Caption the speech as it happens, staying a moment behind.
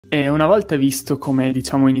E una volta visto come,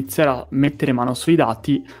 diciamo, iniziare a mettere mano sui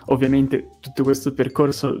dati, ovviamente tutto questo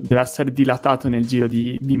percorso deve essere dilatato nel giro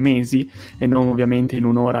di mesi e non ovviamente in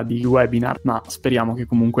un'ora di webinar, ma speriamo che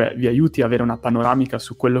comunque vi aiuti a avere una panoramica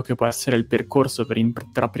su quello che può essere il percorso per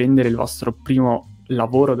intraprendere il vostro primo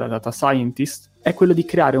lavoro da data scientist, è quello di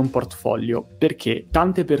creare un portfolio, perché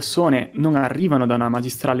tante persone non arrivano da una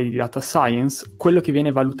magistrale di data science. Quello che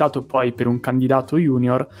viene valutato poi per un candidato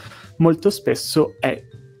junior molto spesso è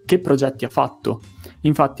che progetti ha fatto.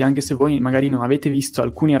 Infatti, anche se voi magari non avete visto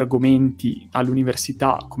alcuni argomenti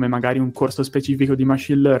all'università, come magari un corso specifico di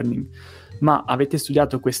machine learning, ma avete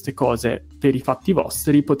studiato queste cose per i fatti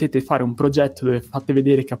vostri, potete fare un progetto dove fate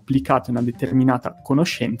vedere che applicate una determinata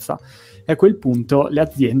conoscenza, e a quel punto le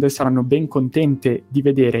aziende saranno ben contente di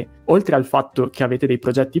vedere, oltre al fatto che avete dei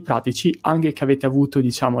progetti pratici, anche che avete avuto,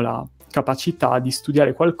 diciamo, la capacità di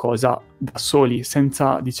studiare qualcosa da soli,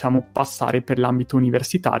 senza, diciamo, passare per l'ambito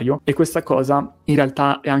universitario. E questa cosa in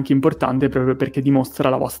realtà è anche importante proprio perché dimostra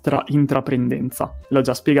la vostra intraprendenza. L'ho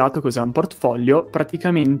già spiegato cos'è un portfolio.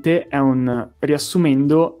 Praticamente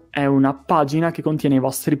riassumendo, è una pagina che contiene i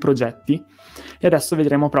vostri progetti, e adesso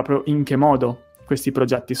vedremo proprio in che modo questi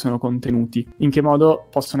progetti sono contenuti, in che modo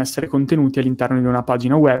possono essere contenuti all'interno di una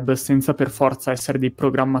pagina web senza per forza essere dei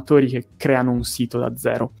programmatori che creano un sito da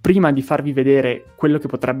zero. Prima di farvi vedere quello che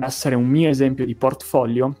potrebbe essere un mio esempio di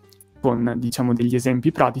portfolio, con, diciamo, degli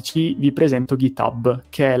esempi pratici, vi presento GitHub,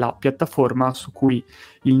 che è la piattaforma su cui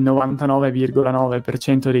il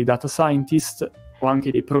 99,9% dei data scientist o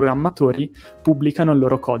anche dei programmatori pubblicano il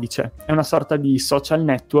loro codice. È una sorta di social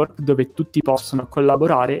network dove tutti possono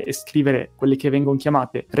collaborare e scrivere quelle che vengono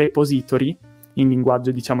chiamate repository, in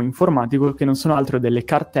linguaggio, diciamo, informatico, che non sono altro delle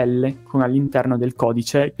cartelle con all'interno del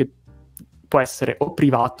codice, che può essere o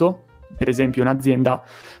privato. Per esempio, un'azienda,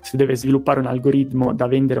 se deve sviluppare un algoritmo da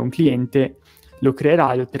vendere a un cliente, lo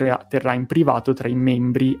creerà e lo terrà in privato tra i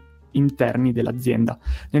membri interni dell'azienda.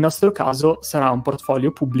 Nel nostro caso sarà un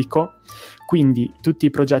portfolio pubblico, quindi tutti i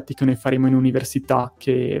progetti che noi faremo in università,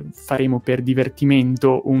 che faremo per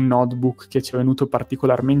divertimento, un notebook che ci è venuto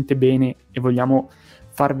particolarmente bene e vogliamo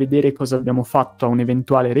far vedere cosa abbiamo fatto a un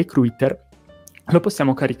eventuale recruiter, lo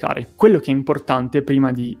possiamo caricare. Quello che è importante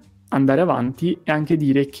prima di andare avanti è anche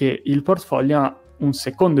dire che il portfolio ha un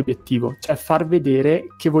secondo obiettivo, cioè far vedere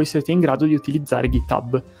che voi siete in grado di utilizzare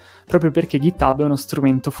GitHub, proprio perché GitHub è uno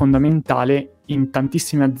strumento fondamentale in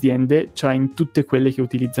tantissime aziende, cioè in tutte quelle che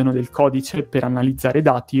utilizzano del codice per analizzare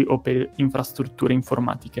dati o per infrastrutture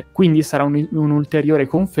informatiche. Quindi sarà un'ulteriore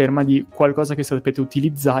conferma di qualcosa che sapete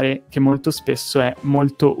utilizzare, che molto spesso è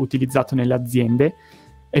molto utilizzato nelle aziende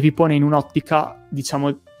e vi pone in un'ottica,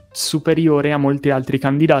 diciamo, superiore a molti altri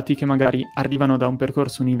candidati che magari arrivano da un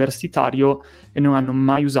percorso universitario e non hanno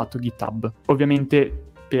mai usato GitHub. Ovviamente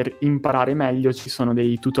per imparare meglio ci sono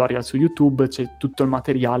dei tutorial su YouTube, c'è tutto il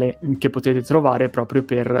materiale che potete trovare proprio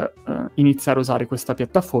per iniziare a usare questa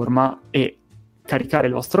piattaforma e caricare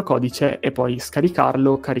il vostro codice e poi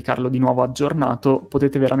scaricarlo, caricarlo di nuovo aggiornato.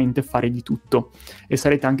 Potete veramente fare di tutto e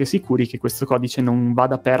sarete anche sicuri che questo codice non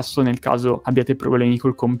vada perso nel caso abbiate problemi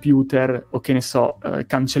col computer o, che ne so,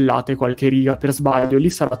 cancellate qualche riga per sbaglio. Lì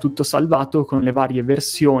sarà tutto salvato con le varie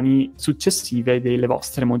versioni successive delle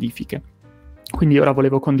vostre modifiche. Quindi ora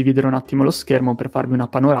volevo condividere un attimo lo schermo per farvi una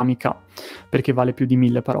panoramica, perché vale più di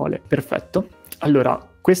 1000 parole. Perfetto. Allora,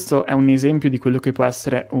 questo è un esempio di quello che può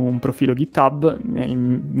essere un profilo GitHub,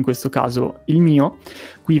 in questo caso il mio.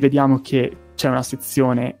 Qui vediamo che c'è una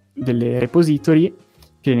sezione delle repository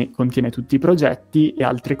che contiene tutti i progetti e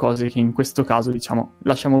altre cose che in questo caso, diciamo,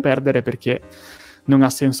 lasciamo perdere perché non ha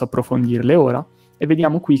senso approfondirle ora. E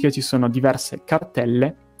vediamo qui che ci sono diverse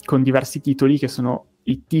cartelle con diversi titoli che sono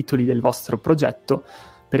i titoli del vostro progetto.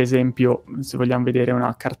 Per esempio, se vogliamo vedere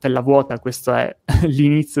una cartella vuota, questo è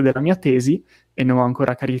l'inizio della mia tesi e non ho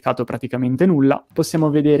ancora caricato praticamente nulla. Possiamo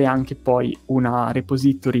vedere anche poi una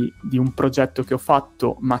repository di un progetto che ho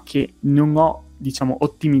fatto ma che non ho, diciamo,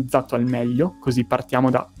 ottimizzato al meglio, così partiamo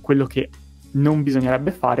da quello che non bisognerebbe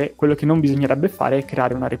fare. Quello che non bisognerebbe fare è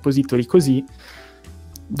creare una repository così,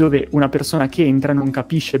 dove una persona che entra non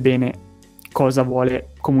capisce bene cosa vuole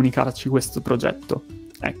comunicarci questo progetto.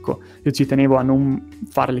 Ecco, io ci tenevo a non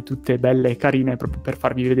farle tutte belle e carine proprio per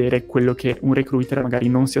farvi vedere quello che un recruiter magari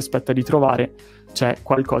non si aspetta di trovare, cioè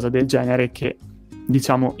qualcosa del genere che,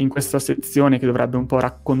 diciamo, in questa sezione che dovrebbe un po'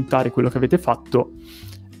 raccontare quello che avete fatto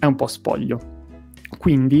è un po' spoglio.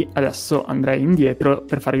 Quindi adesso andrei indietro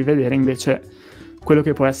per farvi vedere invece quello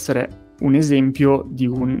che può essere un esempio di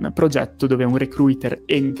un progetto dove un recruiter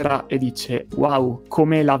entra e dice wow,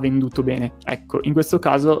 come l'ha venduto bene. Ecco, in questo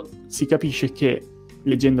caso si capisce che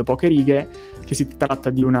leggendo poche righe, che si tratta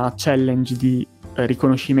di una challenge di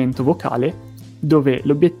riconoscimento vocale, dove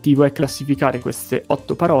l'obiettivo è classificare queste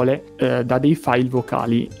 8 parole da dei file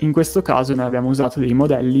vocali. In questo caso noi abbiamo usato dei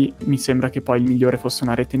modelli, mi sembra che poi il migliore fosse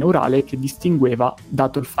una rete neurale che distingueva,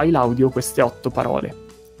 dato il file audio, queste 8 parole.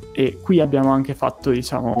 E qui abbiamo anche fatto,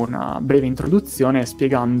 diciamo, una breve introduzione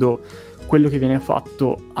spiegando quello che viene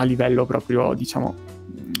fatto a livello proprio, diciamo,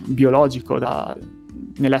 biologico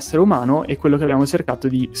nell'essere umano e quello che abbiamo cercato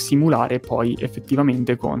di simulare poi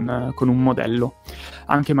effettivamente con un modello,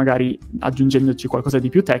 anche magari aggiungendoci qualcosa di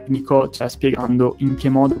più tecnico, cioè spiegando in che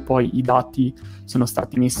modo poi i dati sono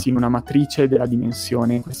stati messi in una matrice della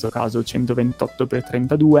dimensione, in questo caso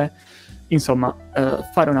 128x32. Insomma,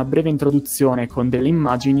 fare una breve introduzione con delle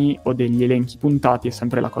immagini o degli elenchi puntati è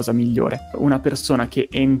sempre la cosa migliore. Una persona che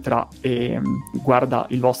entra e guarda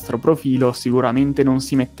il vostro profilo sicuramente non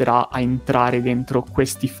si metterà a entrare dentro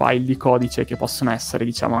questi file di codice che possono essere,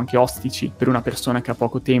 diciamo, anche ostici per una persona che ha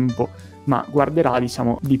poco tempo, ma guarderà,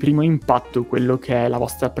 diciamo, di primo impatto quello che è la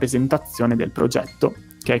vostra presentazione del progetto,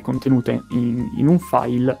 che è contenuta in un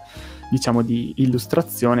file, diciamo, di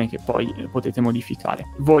illustrazione che poi potete modificare.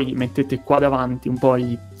 Voi mettete qua davanti un po'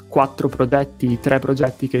 i 4 progetti, i 3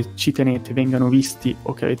 progetti che ci tenete vengano visti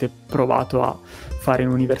o che avete provato a fare in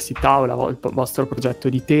università o il vostro progetto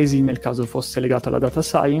di tesi, nel caso fosse legato alla data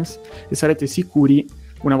science, e sarete sicuri,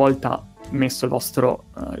 una volta messo il vostro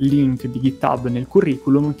link di GitHub nel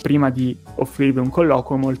curriculum, prima di offrirvi un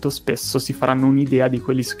colloquio molto spesso si faranno un'idea di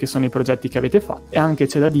quelli che sono i progetti che avete fatto. E anche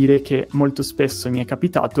c'è da dire che molto spesso mi è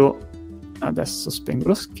capitato, adesso spengo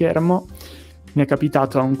lo schermo, mi è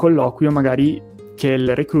capitato a un colloquio magari che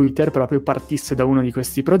il recruiter proprio partisse da uno di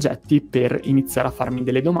questi progetti per iniziare a farmi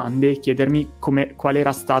delle domande e chiedermi qual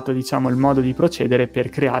era stato, diciamo, il modo di procedere per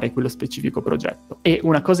creare quello specifico progetto. E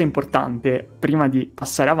una cosa importante, prima di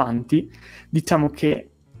passare avanti, diciamo che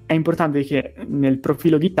è importante che nel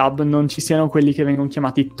profilo GitHub non ci siano quelli che vengono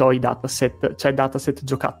chiamati toy dataset, cioè dataset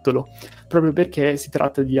giocattolo, proprio perché si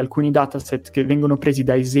tratta di alcuni dataset che vengono presi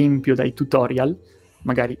da esempio dai tutorial.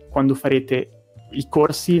 Magari quando farete i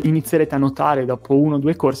corsi inizierete a notare dopo 1 o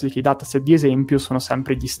 2 corsi che i dataset di esempio sono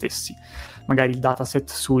sempre gli stessi. Magari il dataset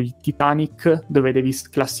sul Titanic, dove devi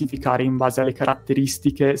classificare in base alle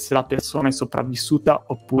caratteristiche se la persona è sopravvissuta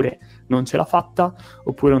oppure non ce l'ha fatta,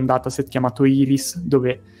 oppure un dataset chiamato Iris,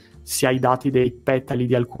 dove si ha i dati dei petali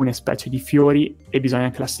di alcune specie di fiori e bisogna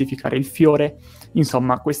classificare il fiore.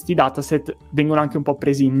 Insomma, questi dataset vengono anche un po'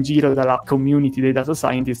 presi in giro dalla community dei data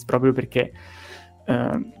scientist, proprio perché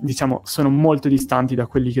diciamo sono molto distanti da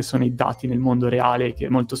quelli che sono i dati nel mondo reale, che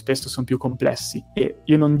molto spesso sono più complessi. E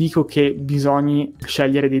io non dico che bisogni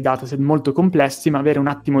scegliere dei dataset molto complessi, ma avere un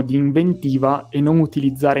attimo di inventiva e non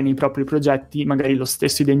utilizzare nei propri progetti magari lo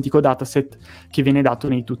stesso identico dataset che viene dato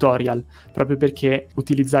nei tutorial, proprio perché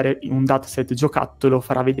utilizzare un dataset giocattolo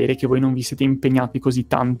farà vedere che voi non vi siete impegnati così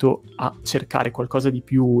tanto a cercare qualcosa di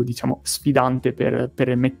più, diciamo, sfidante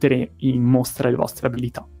per mettere in mostra le vostre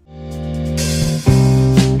abilità.